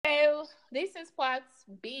this is part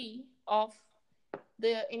B of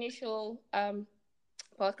the initial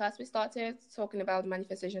podcast we started talking about the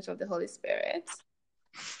manifestations of the Holy Spirit.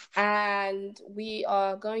 And we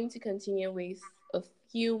are going to continue with a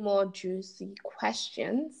few more juicy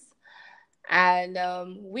questions. And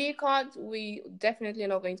we definitely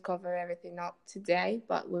not going to cover everything up today,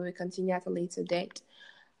 but we will continue at a later date.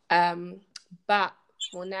 But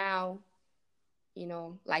for now,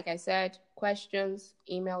 like I said, questions,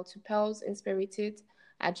 email to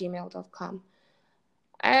pearlsinspirited@gmail.com.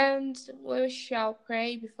 And we shall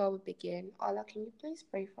pray before we begin. Ola, can you please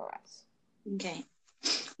pray for us? Okay.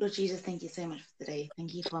 Lord Jesus, thank you so much for today.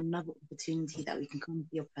 Thank you for another opportunity that we can come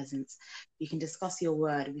to your presence. We can discuss your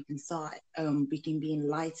word. We can be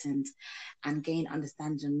enlightened and gain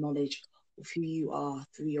understanding and knowledge of who you are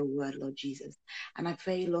through your word, Lord Jesus. And I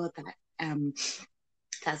pray, Lord, that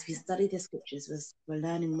as we study the scriptures, we're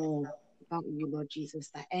learning more about you, Lord Jesus,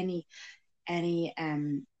 that any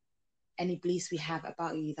beliefs we have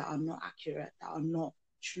about you that are not accurate, that are not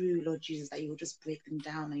true, Lord Jesus, that you will just break them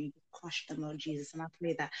down and you will crush them, Lord Jesus. And I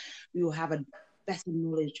pray that we will have a better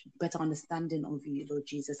knowledge, better understanding of you, Lord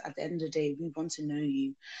Jesus. At the end of the day, we want to know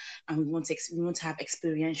you, and we want to have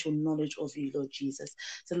experiential knowledge of you, Lord Jesus.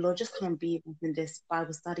 So Lord, just come and be with us in this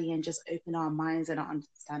Bible study and just open our minds and our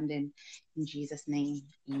understanding in Jesus' name.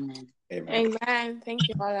 Amen. Amen. Thank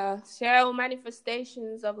you, Ola. So,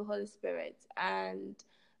 manifestations of the Holy Spirit. And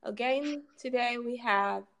again, today we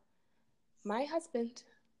have my husband,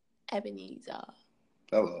 Ebenezer.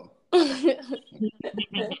 Hello.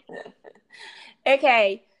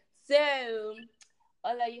 Okay, so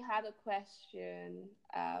Ola, you had a question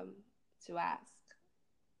to ask.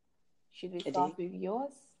 Should we start with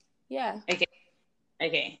yours? Yeah.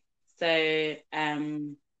 Okay. So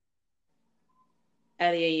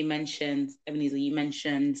earlier you mentioned,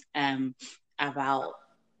 Ebenezer, about,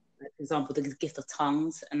 for example, the gift of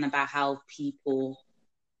tongues, and about how people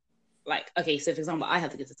so for example, I have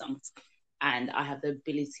the gift of tongues, and I have the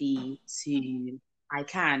ability I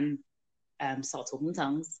can start talking in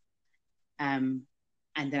tongues, and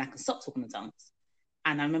then I can stop talking in tongues.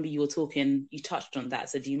 And I remember you touched on that.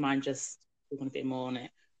 So do you mind just talking a bit more on it,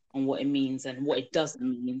 on what it means and what it doesn't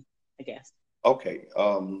mean, I guess? Okay.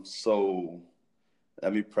 So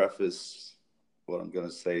let me preface what I'm going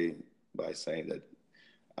to say by saying that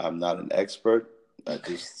I'm not an expert. I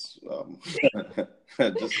just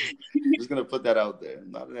just going to put that out there.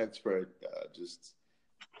 I'm not an expert.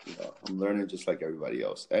 I'm learning just like everybody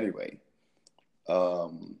else. Anyway,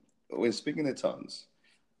 when speaking in tongues,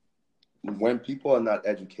 when people are not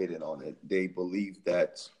educated on it, they believe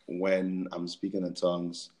that when I'm speaking in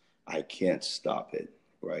tongues, I can't stop it,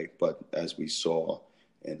 right? But as we saw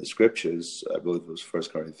in the scriptures, I believe it was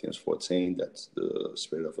 1 Corinthians 14, that the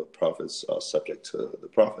spirit of the prophets are subject to the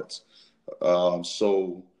prophets.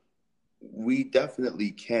 So we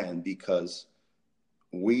definitely can, because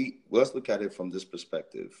let's look at it from this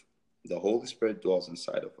perspective. The Holy Spirit dwells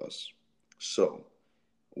inside of us. So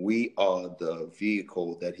we are the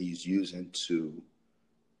vehicle that he's using to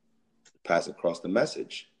pass across the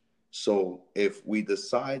message. So if we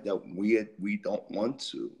decide that we don't want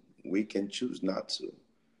to, we can choose not to.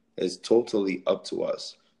 It's totally up to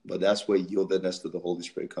us. But that's where yieldedness to the Holy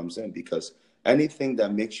Spirit comes in, because anything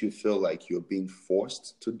that makes you feel like you're being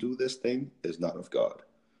forced to do this thing is not of God.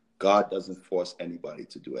 God doesn't force anybody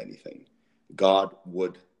to do anything. God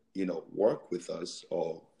would, work with us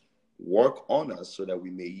or work on us so that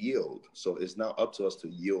we may yield. So it's now up to us to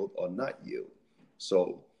yield or not yield.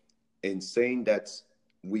 So in saying that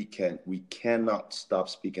we cannot stop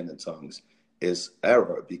speaking in tongues is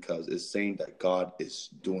error, because it's saying that God is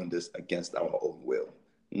doing this against our own will.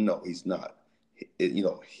 No, he's not.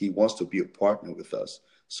 He wants to be a partner with us.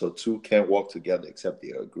 So two can't walk together except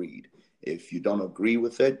they are agreed. If you don't agree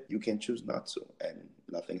with it, you can choose not to, and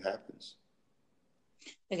nothing happens.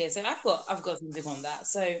 Okay, so I've got something on that.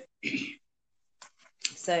 So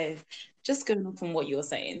just going on from what you're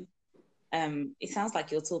saying, it sounds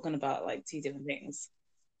like you're talking about like two different things.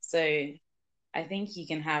 So I think you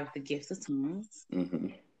can have the gift of tongues, mm-hmm.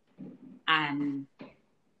 and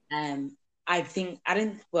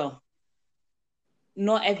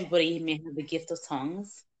not everybody may have the gift of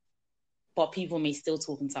tongues, but people may still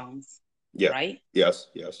talk in tongues. Yeah. Right? Yes.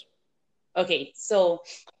 Okay, so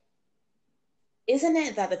isn't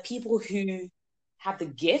it that the people who have the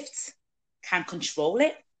gift can control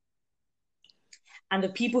it? And the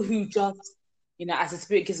people who just, as the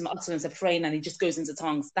Spirit gives them utterance of praying and it just goes into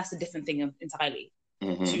tongues, that's a different thing entirely.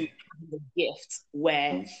 Mm-hmm. To the gift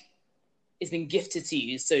where mm-hmm. it's been gifted to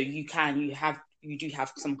you, so you do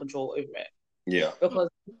have some control over it. Yeah. Because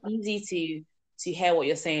it's easy to hear what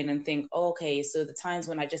you're saying and think, oh, okay, so the times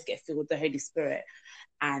when I just get filled with the Holy Spirit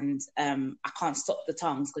and I can't stop the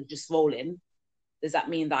tongues because just rolling, does that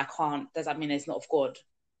mean that does that mean it's not of God?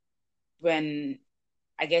 When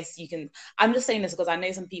I guess you can, I'm just saying this because I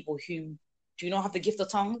know some people who do not have the gift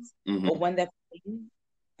of tongues, or when they're praying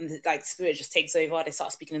and the Spirit just takes over, they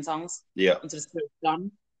start speaking in tongues until the Spirit's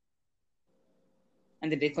done.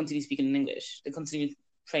 And then they continue speaking in English. They continue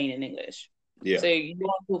praying in English. Yeah. So you're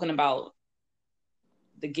talking about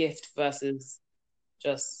the gift versus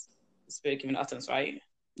just the Spirit giving utterance, right?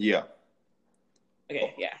 Yeah.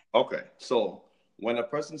 Okay, yeah. Okay, so when a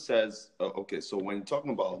person says, so when you're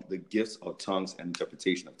talking about the gifts of tongues and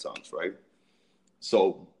interpretation of tongues, right?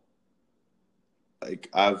 So, like,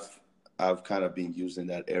 I've kind of been used in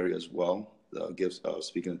that area as well, the gifts of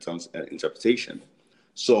speaking in tongues and interpretation.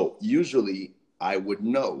 So usually I would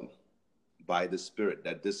know by the Spirit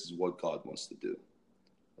that this is what God wants to do,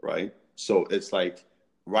 right? So it's like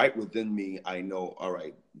right within me, I know, all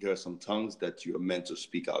right, there are some tongues that you're meant to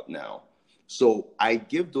speak out now. So I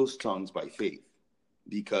give those tongues by faith,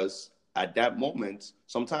 because at that moment,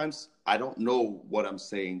 sometimes I don't know what I'm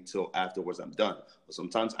saying till afterwards I'm done. But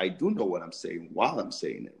sometimes I do know what I'm saying while I'm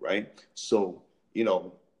saying it, right? So,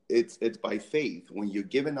 it's by faith. When you're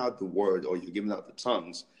giving out the word or you're giving out the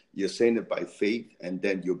tongues, you're saying it by faith, and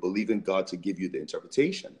then you're believing God to give you the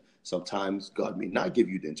interpretation. Sometimes God may not give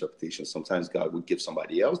you the interpretation. Sometimes God will give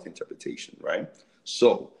somebody else the interpretation, right?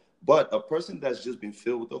 So, but a person that's just been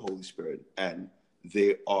filled with the Holy Spirit and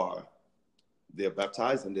they're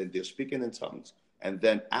baptized and then they're speaking in tongues, and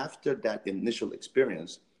then after that initial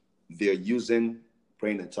experience, they're using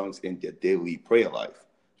praying in tongues in their daily prayer life,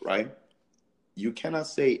 right? You cannot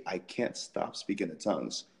say, I can't stop speaking in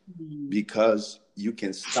tongues, because you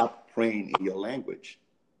can stop praying in your language,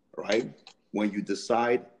 right? When you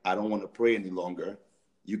decide, I don't want to pray any longer,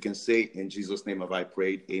 you can say, in Jesus' name have I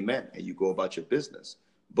prayed, amen, and you go about your business.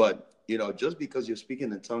 But, just because you're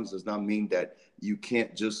speaking in tongues does not mean that you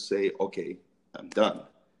can't just say, okay, I'm done.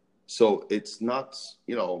 So it's not,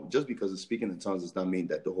 just because it's speaking in tongues does not mean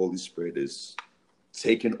that the Holy Spirit is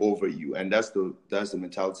taking over you. And that's the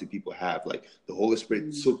mentality people have. Like, the Holy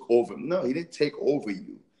Spirit took over. No, he didn't take over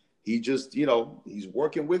you. He just, he's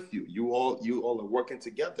working with you. You all are working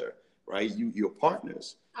together, right? You're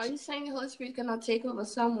partners. Are you saying the Holy Spirit cannot take over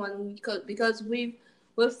someone because we've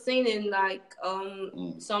seen in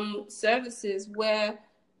some services where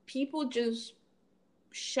people just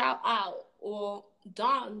shout out or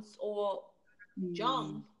dance or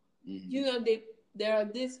jump. There are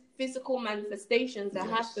these physical manifestations that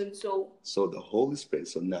happen. So the Holy Spirit.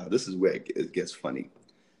 So now this is where it gets funny.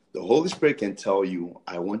 The Holy Spirit can tell you,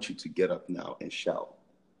 I want you to get up now and shout,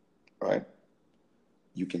 right?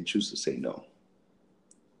 You can choose to say no.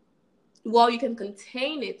 Well, you can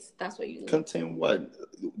contain it. That's what you need. Contain what?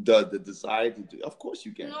 The desire to do. Of course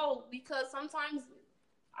you can. No, because sometimes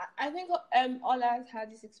I think Ola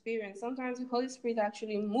had this experience. Sometimes the Holy Spirit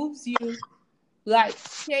actually moves you, like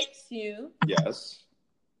shakes you. Yes.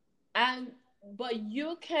 But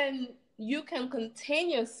you can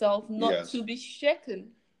contain yourself not to be shaken.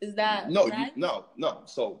 Is that right? No.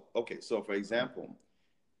 So for example,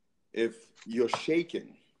 if you're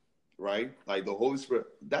shaken, right? Like the Holy Spirit,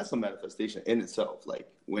 that's a manifestation in itself. Like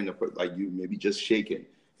when you may be just shaken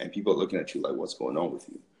and people are looking at you like, what's going on with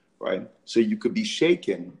you, right? So you could be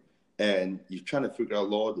shaken and you're trying to figure out,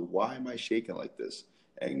 Lord, why am I shaking like this?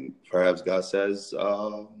 And perhaps God says,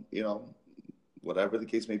 whatever the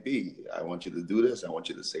case may be, I want you to do this. I want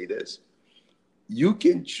you to say this. You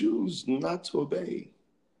can choose not to obey.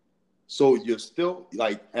 So you're still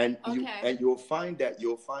you'll find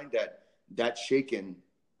that shaking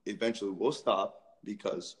eventually will stop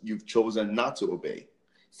because you've chosen not to obey.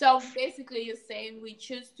 So basically you're saying we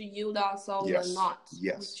choose to yield ourselves or not.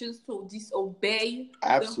 Yes. We choose to disobey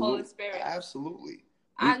the Holy Spirit. Absolutely.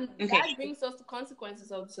 And that brings us to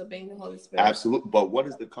consequences of disobeying the Holy Spirit. Absolutely. But what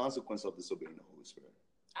is the consequence of disobeying the Holy Spirit?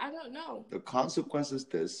 I don't know. The consequence is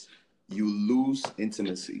this: you lose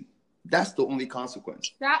intimacy. That's the only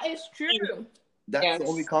consequence. That is true. That's the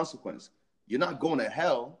only consequence. You're not going to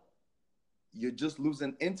hell. You're just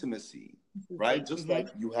losing intimacy, right? Just like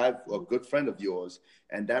you have a good friend of yours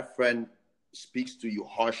and that friend speaks to you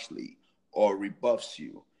harshly or rebuffs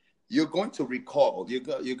you. You're going to recall. You're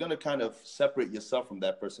going to kind of separate yourself from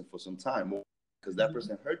that person for some time because that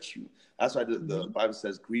person hurts you. That's why the Bible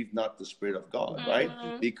says, grieve not the Spirit of God,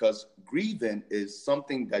 right? Because grieving is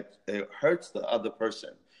something that hurts the other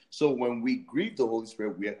person. So when we grieve the Holy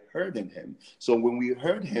Spirit, we are hurting him. So when we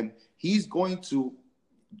hurt him, he's going to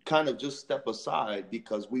kind of just step aside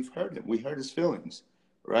because we've hurt him. We hurt his feelings,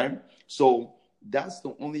 right? So That's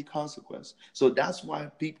the only consequence. So that's why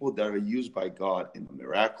people that are used by God in the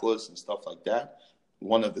miraculous and stuff like that,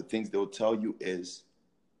 one of the things they'll tell you is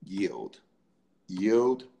yield,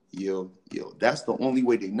 yield, yield, yield. That's the only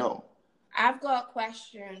way they know. I've got a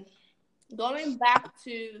question. Going back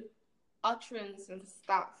to utterance and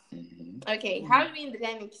stuff. Okay, how do we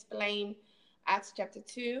then explain Acts chapter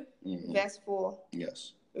 2, verse 4?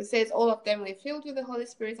 Yes. It says, all of them were filled with the Holy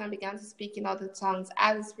Spirit and began to speak in other tongues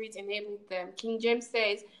as the Spirit enabled them. King James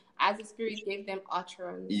says, as the Spirit gave them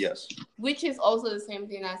utterance. Yes. Which is also the same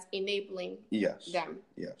thing as enabling them.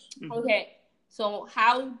 Yes. Okay, so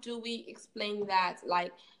how do we explain that?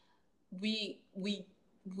 Like, I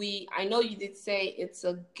know you did say it's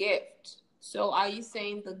a gift. So are you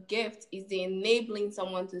saying the gift is the enabling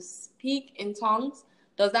someone to speak in tongues?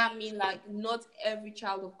 Does that mean like not every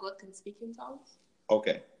child of God can speak in tongues?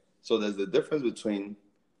 Okay. So there's the difference between,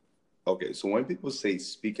 okay, so when people say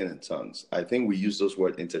speaking in tongues, I think we use those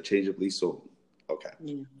words interchangeably. So, okay.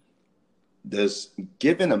 Yeah. There's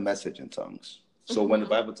giving a message in tongues. So when the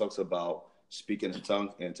Bible talks about speaking in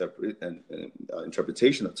tongues and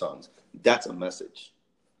interpretation of tongues, that's a message.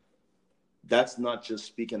 That's not just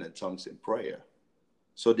speaking in tongues in prayer.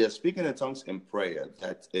 So they're speaking in tongues in prayer.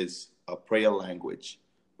 That is a prayer language,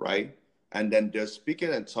 right? And then they're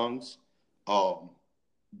speaking in tongues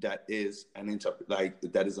that is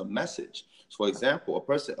that is a message. So for example,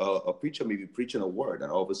 a preacher may be preaching a word,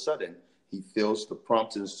 and all of a sudden he feels the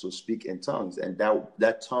promptings to speak in tongues, and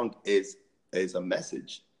that tongue is a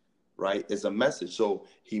message, right? It's a message. So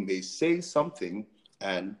he may say something,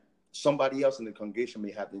 and somebody else in the congregation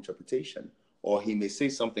may have the interpretation, or he may say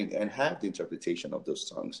something and have the interpretation of those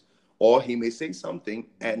tongues, or he may say something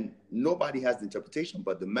and nobody has the interpretation,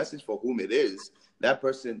 but the message for whom it is, that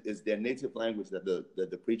person is their native language that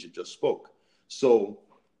the preacher just spoke. So,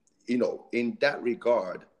 in that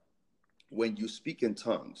regard, when you speak in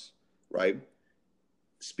tongues, right,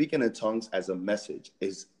 speaking in tongues as a message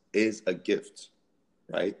is a gift,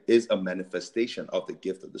 right, is a manifestation of the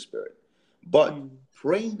gift of the Spirit. But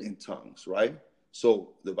praying in tongues, right?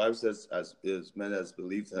 So the Bible says, as many as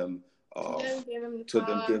believed him, to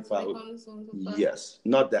them give power. Yes,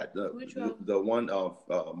 not that. The one of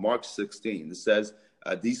Mark 16. It says,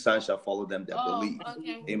 these signs shall follow them that believe.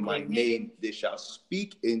 Okay. In my name, they shall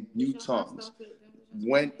speak in new tongues.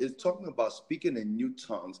 When it's talking about speaking in new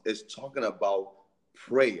tongues, it's talking about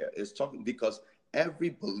prayer. It's talking because every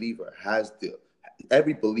believer has the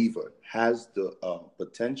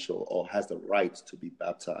potential or has the right to be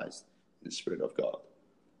baptized in the Spirit of God.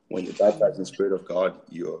 When you're baptized in the Spirit of God,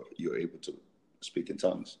 you're able to speak in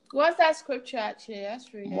tongues. What's that scripture actually?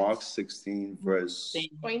 That's really Mark 16, verse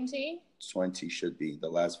 20. 20 should be the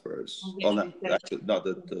last verse. Oh, no, actually, no,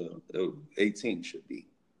 the 18 should be.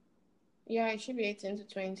 Yeah, it should be 18 to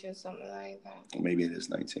 20 or something like that. Maybe it is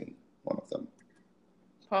 19, one of them.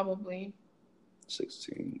 Probably.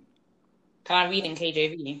 16. Can I read in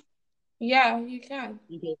KJV? Yeah, you can.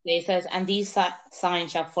 Okay, so it says, and these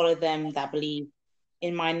signs shall follow them that believe.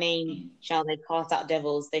 In my name shall they cast out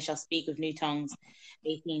devils. They shall speak with new tongues.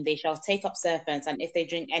 18, they shall take up serpents, and if they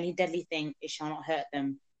drink any deadly thing, it shall not hurt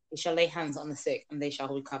them. They shall lay hands on the sick, and they shall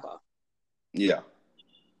recover. Yeah.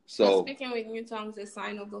 So speaking with new tongues is a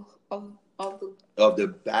sign of the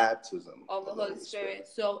baptism of the Holy Spirit.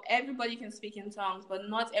 So everybody can speak in tongues, but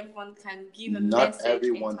not everyone can give a message. Not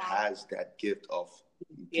everyone has that gift of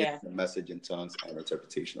giving a message in tongues and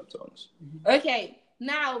interpretation of tongues. Okay,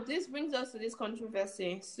 now this brings us to this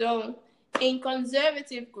controversy. So in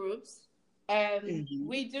conservative groups,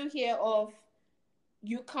 we do hear of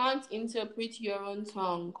you can't interpret your own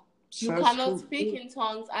tongue. You cannot speak in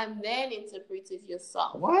tongues and then interpret it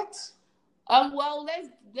yourself. What? Well,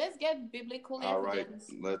 let's get biblical evidence.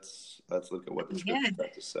 All right, let's look at what the scripture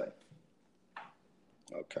has to say.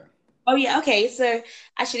 Okay. Oh yeah, okay. So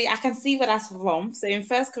actually, I can see where that's from. So in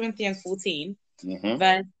 1 Corinthians 14,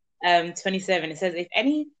 verse 27, it says, "If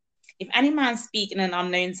any man speak in an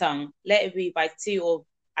unknown tongue, let it be by 2 or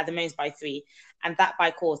at the most by 3, and that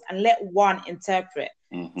by course, and let one interpret."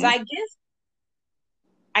 So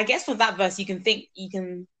I guess from that verse, you can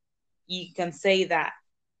say that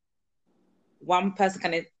one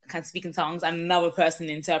person can speak in tongues and another person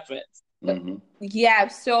interprets. Yeah.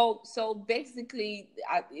 So basically,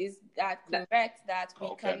 is that correct? That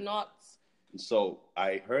we cannot. So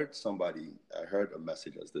I heard a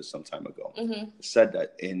message as this some time ago. Said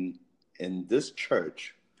that in this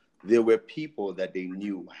church, there were people that they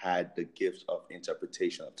knew had the gift of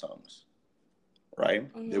interpretation of tongues.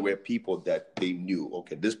 Right? There were people that they knew,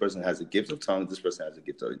 okay, this person has a gift of tongues, this person has a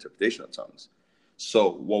gift of interpretation of tongues.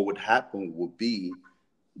 So what would happen would be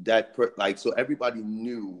that, so everybody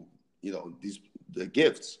knew, the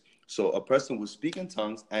gifts. So a person would speak in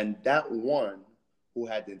tongues, and that one who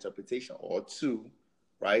had the interpretation, or two,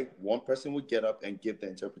 right? One person would get up and give the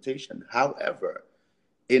interpretation. However,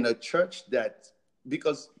 in a church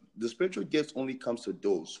because the spiritual gifts only comes to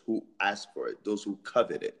those who ask for it, those who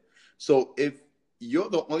covet it. So if you're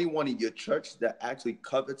the only one in your church that actually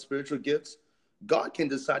covets spiritual gifts, God can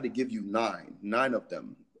decide to give you nine of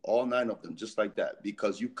them, all 9 of them, just like that,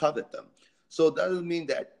 because you covet them. So that doesn't mean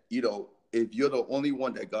that, if you're the only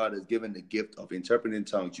one that God has given the gift of interpreting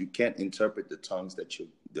tongues, you can't interpret the tongues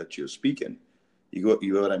that you're speaking. You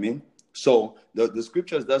know what I mean? So the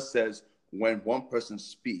scriptures does says when one person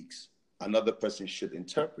speaks, another person should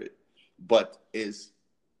interpret, but is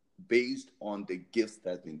based on the gifts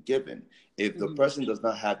that have been given. If the person does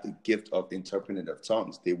not have the gift of interpreting of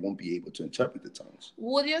tongues, they won't be able to interpret the tongues.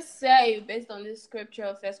 Would you say, based on this scripture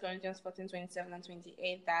of 1 Corinthians 14, 27 and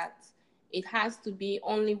 28, that it has to be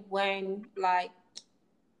only when, like,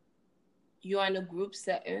 you're in a group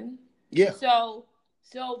setting? Yeah.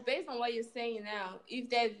 So based on what you're saying now,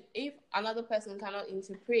 if another person cannot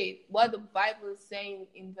interpret, what the Bible is saying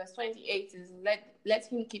in verse 28 is let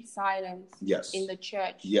him keep silence. Yes. In the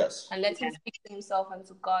church. Yes. And let him speak to himself and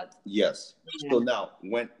to God. Yes. So now,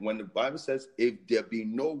 when the Bible says, if there be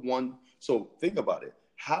no one, so think about it.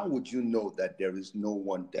 How would you know that there is no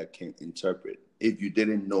one that can interpret if you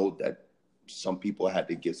didn't know that some people had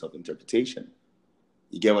the gifts of interpretation?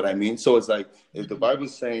 You get what I mean? So it's like, if the Bible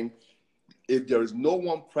is saying, if there is no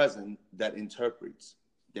one present that interprets,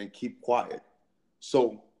 then keep quiet.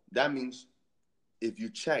 So that means if you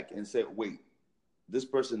check and say, wait, this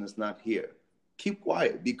person is not here, keep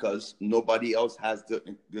quiet, because nobody else has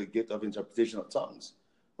the gift of interpretation of tongues,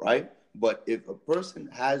 right? But if a person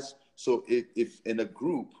has, so if in a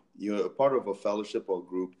group, you're a part of a fellowship or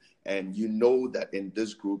group, and you know that in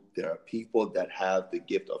this group there are people that have the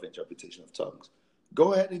gift of interpretation of tongues,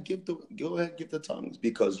 go ahead and give the tongues,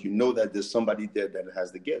 because you know that there's somebody there that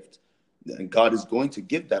has the gift, and God is going to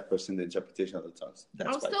give that person the interpretation of the tongues.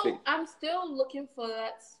 I'm still looking for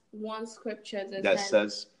that one scripture that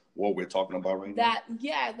says what we're talking about right now.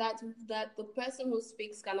 That the person who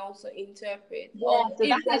speaks can also interpret. Yeah,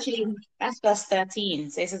 so that's verse 13.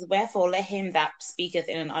 So it says, "Wherefore let him that speaketh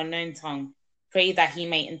in an unknown tongue pray that he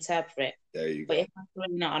may interpret. There you But go. if I pray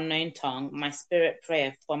in an unknown tongue, my spirit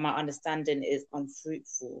prayeth, for my understanding is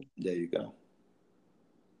unfruitful." There you go.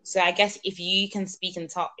 So I guess if you can speak in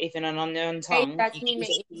an unknown tongue, that he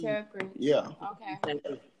may interpret. Yeah.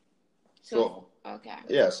 Okay. So okay.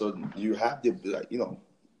 Yeah. So you have the,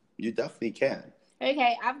 you definitely can.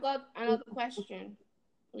 Okay, I've got another question.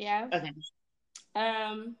 Yeah. Okay.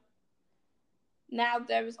 Now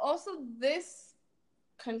there is also this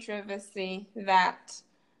controversy that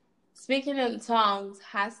speaking in tongues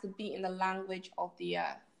has to be in the language of the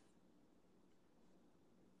earth.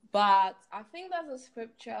 But I think there's a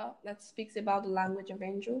scripture that speaks about the language of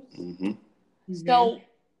angels. Mm-hmm. So,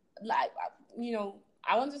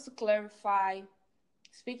 I wanted to clarify,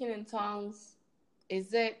 speaking in tongues,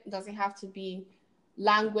 does it have to be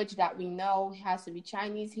language that we know? It has to be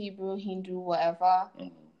Chinese, Hebrew, Hindu, whatever. Mm-hmm.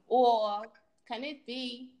 Or can it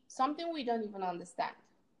be something we don't even understand?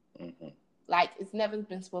 Mm-hmm. Like, it's never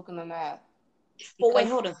been spoken on earth. But wait,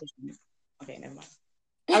 hold on a second. Okay, never mind.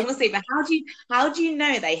 I was going to say, but how do you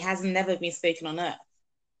know that it has never been spoken on earth?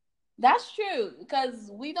 That's true, because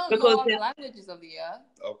we don't know all the languages of the earth.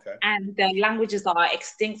 Okay. And the languages are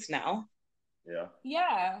extinct now. Yeah.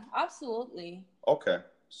 Yeah, absolutely. Okay.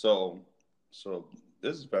 So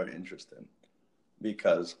this is very interesting,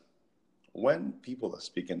 because when people are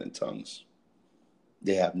speaking in tongues,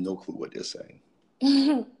 they have no clue what they're saying.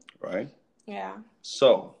 Right? Yeah.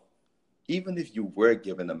 So even if you were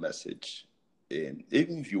given a message, even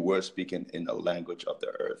if you were speaking in a language of the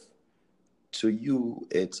earth, to you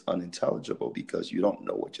it's unintelligible because you don't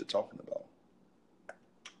know what you're talking about.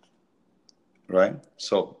 Right?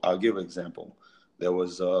 So I'll give an example. There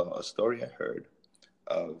was a story I heard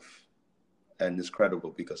of, and it's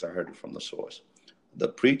credible because I heard it from the source. The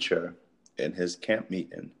preacher in his camp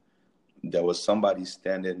meeting, there was somebody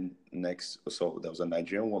standing next. So there was a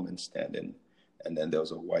Nigerian woman standing, and then there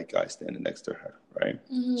was a white guy standing next to her, right?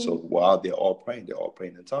 Mm-hmm. So while they're all praying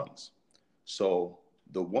in tongues. So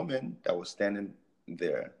the woman that was standing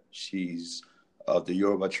there, she's of the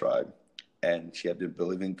Yoruba tribe, and she had been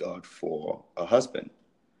believing God for a husband.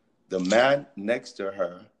 The man next to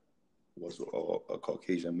her was a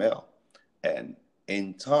Caucasian male. And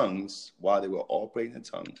in tongues, while they were all praying in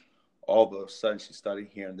tongues, all of a sudden she started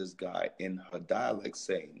hearing this guy in her dialect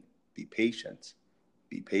saying, "Be patient,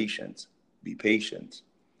 be patient, be patient."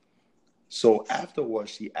 So afterwards,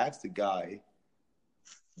 she asked the guy,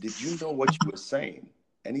 did you know what you were saying?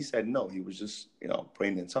 And he said, no, he was just,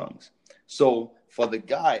 praying in tongues. So for the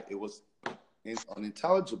guy, it was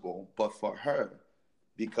unintelligible, but for her,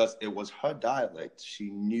 because it was her dialect, she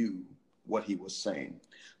knew what he was saying.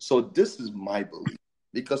 So this is my belief.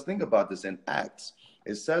 Because think about this, in Acts,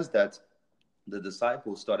 it says that the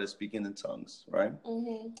disciples started speaking in tongues, right?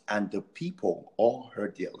 Mm-hmm. And the people all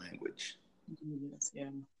heard their language. Yeah.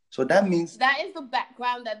 So that means... that is the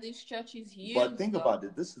background that these churches use. But think about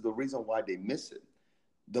it. This is the reason why they miss it.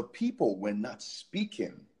 The people were not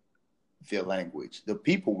speaking their language. The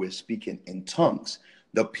people were speaking in tongues.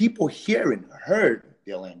 The people hearing heard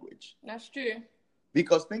their language. That's true.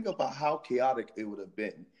 Because think about how chaotic it would have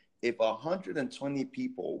been if 120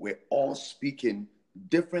 people were all speaking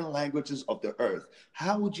different languages of the earth.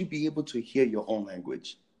 How would you be able to hear your own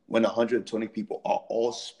language when 120 people are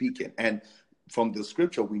all speaking? And from the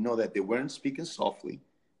scripture, we know that they weren't speaking softly.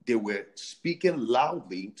 They were speaking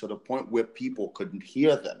loudly to the point where people couldn't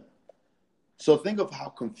hear them. So think of how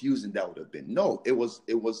confusing that would have been. No, it was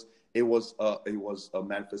a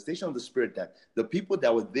manifestation of the Spirit that the people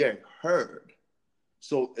that were there heard.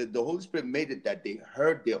 So the Holy Spirit made it that they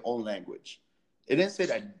heard their own language. It didn't say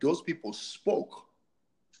that those people spoke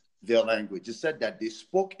their language. It said that they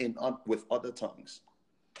spoke with other tongues.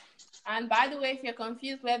 And by the way, if you're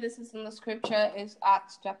confused where this is in the scripture, it's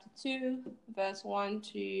Acts chapter 2, verse 1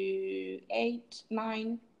 to 8,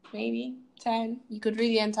 9, maybe 10. You could read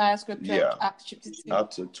the entire scripture. Yeah. Acts chapter 2. Up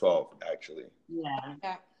to 12, actually.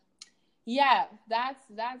 Yeah, that's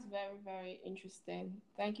very, very interesting.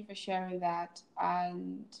 Thank you for sharing that.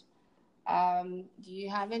 And do you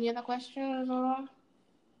have any other questions, Laura?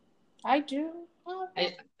 I do.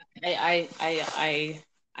 I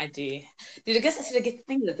do. I guess that's the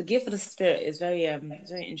thing that the gift of the Spirit is very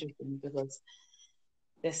interesting, because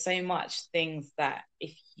there's so much things that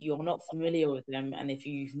if you're not familiar with them and if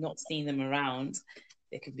you've not seen them around,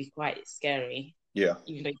 they could be quite scary. Yeah.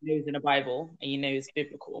 Even though you know it's in the Bible and you know it's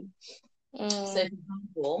biblical. So, for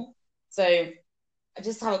example, I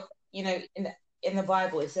just have in the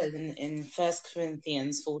Bible it says in 1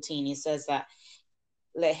 Corinthians 14, it says that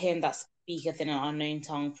let him that speaketh in an unknown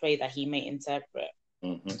tongue pray that he may interpret.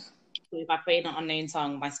 Mm-hmm. So if I pray in an unknown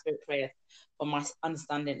tongue, my spirit prayeth, but my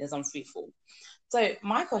understanding is unfruitful. So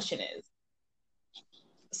my question is,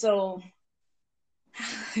 for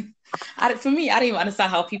me, I don't even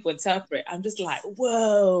understand how people interpret. I'm just like,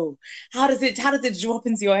 whoa, how does it drop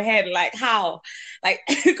into your head? Like how? Like,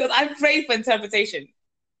 because I prayed for interpretation.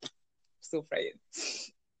 Still praying.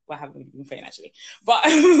 Well, I haven't been praying actually. But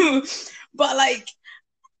like,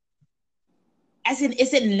 as in,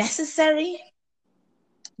 is it necessary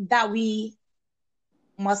that we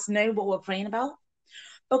must know what we're praying about?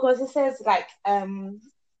 Because it says what does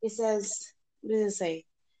it say?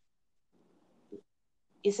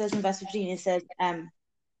 It says in verse 15, it says,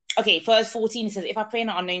 verse 14, it says, if I pray in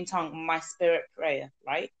an unknown tongue, my spirit prayeth,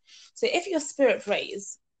 right? So if your spirit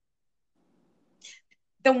prays,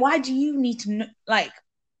 then why do you need to know,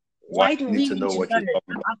 why do we need to know what you're talking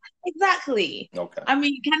about? Exactly. Okay. I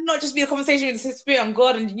mean, it cannot just be a conversation with the Spirit and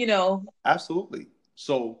God and, Absolutely.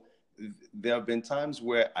 So there have been times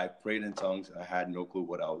where I prayed in tongues and I had no clue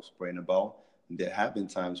what I was praying about. There have been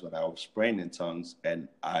times when I was praying in tongues and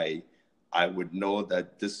I would know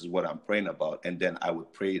that this is what I'm praying about, and then I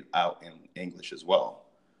would pray it out in English as well,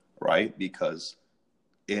 right? Because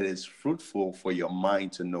it is fruitful for your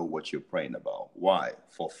mind to know what you're praying about. Why?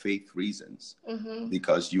 For faith reasons. Mm-hmm.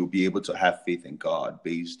 Because you'll be able to have faith in God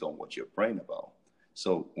based on what you're praying about.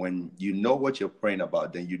 So when you know what you're praying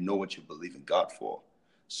about, then you know what you believe in God for.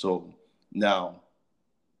 So now,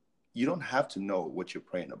 you don't have to know what you're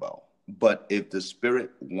praying about. But if the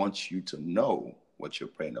Spirit wants you to know what you're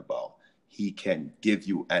praying about, He can give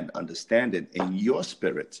you an understanding in your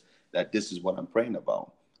spirit that this is what I'm praying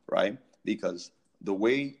about, right? Because the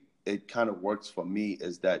way it kind of works for me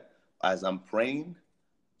is that as I'm praying,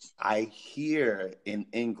 I hear in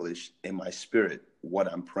English in my spirit what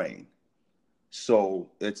I'm praying. So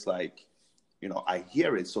it's like, I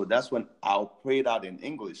hear it. So that's when I'll pray it out in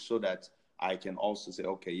English so that I can also say,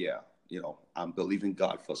 okay, yeah, I'm believing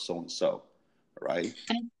God for so-and-so, right?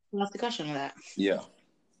 Can I ask a question on that? Yeah.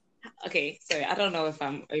 Okay, so I don't know if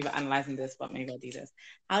I'm overanalyzing this, but maybe I'll do this.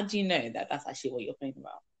 How do you know that that's actually what you're praying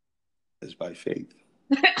about? It's by faith.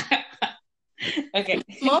 Okay.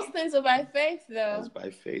 Most things are by faith, though. It's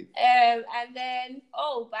by faith. And then,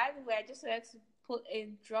 by the way, I just wanted to put a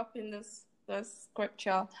drop in the the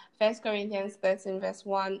scripture, 1 Corinthians 13, verse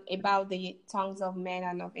 1, about the tongues of men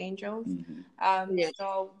and of angels.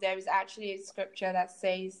 So there is actually a scripture that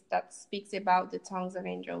speaks about the tongues of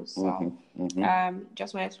angels. So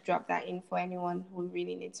just wanted to drop that in for anyone who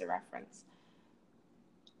really needs a reference.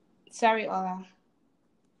 Sorry, Ola.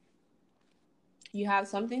 You have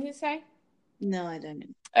something to say? No, I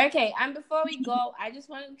don't. Okay, and before we go, I just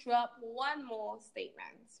want to drop one more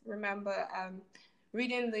statement. Remember,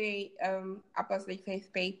 reading the Apostolic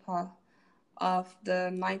Faith paper of the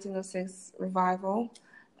 1906 revival,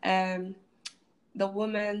 this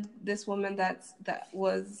woman that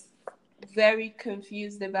was very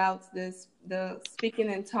confused about the speaking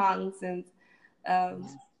in tongues and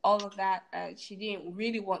all of that. She didn't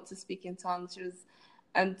really want to speak in tongues.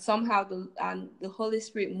 And somehow the Holy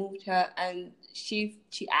Spirit moved her, and she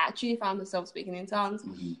actually found herself speaking in tongues.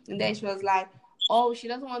 And then she was like, "Oh, she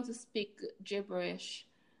doesn't want to speak gibberish."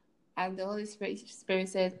 And the Holy Spirit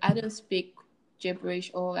said, "I don't speak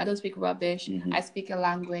gibberish, or I don't speak rubbish. I speak a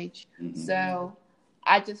language." So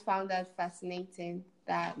I just found that fascinating,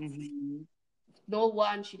 that no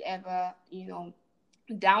one should ever,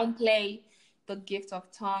 downplay the gift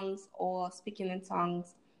of tongues or speaking in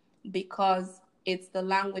tongues, because it's the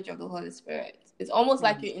language of the Holy Spirit. It's almost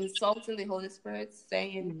like you're insulting the Holy Spirit,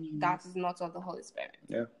 saying that is not of the Holy Spirit.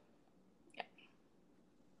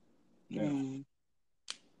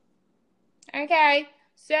 Okay,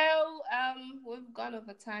 so we've gone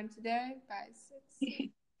over time today by 6.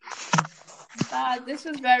 But this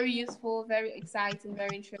was very useful, very exciting,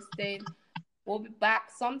 very interesting. We'll be back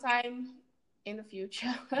sometime in the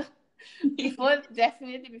future,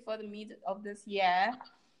 definitely before the mid of this year.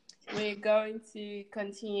 We're going to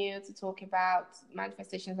continue to talk about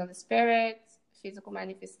manifestations of the Spirit, physical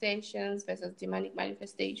manifestations versus demonic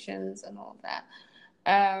manifestations, and all that.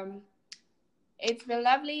 It's been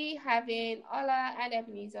lovely having Ola and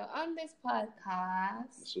Ebenezer on this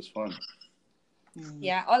podcast. This was fun.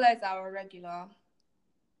 Yeah, Ola is our regular.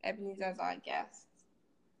 Ebenezer is our guest.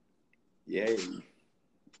 Yay,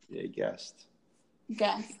 guest.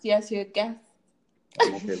 Guest, yes, you're a guest.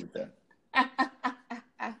 I'm okay with that.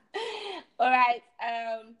 All right.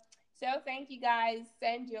 So thank you guys.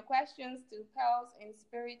 Send your questions to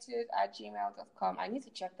pearlsinspirited@gmail.com. I need to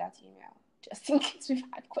check that email just in case we've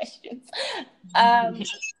had questions.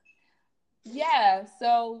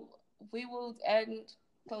 So we will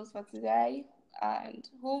close for today. And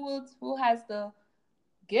who has the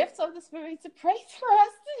gift of the Spirit to pray for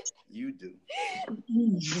us? You do.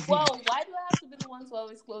 Well, why do I have to be the one to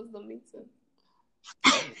always close the meeting?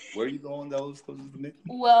 Were you the one that was close to the meeting?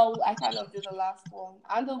 Well, I kind of did the last one.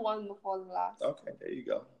 I'm the one before the last. Okay, there you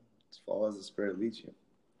go. As far as the Spirit leads you.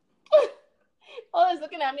 Always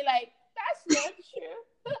looking at me like, that's not true.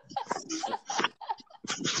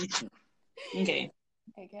 Okay.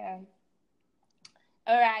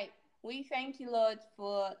 All right. We thank you, Lord,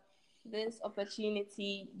 for this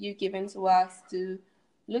opportunity you've given to us to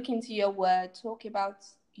look into your word, talk about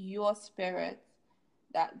your Spirit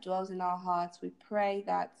that dwells in our hearts. We pray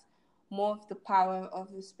that more of the power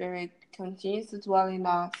of the Spirit continues to dwell in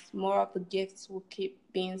us. More of the gifts will keep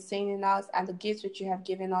being seen in us, and the gifts which you have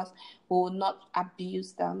given us, we will not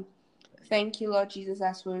abuse them. Thank you, Lord Jesus,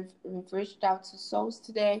 as we've reached out to souls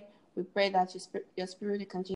today. We pray that your Spirit will continue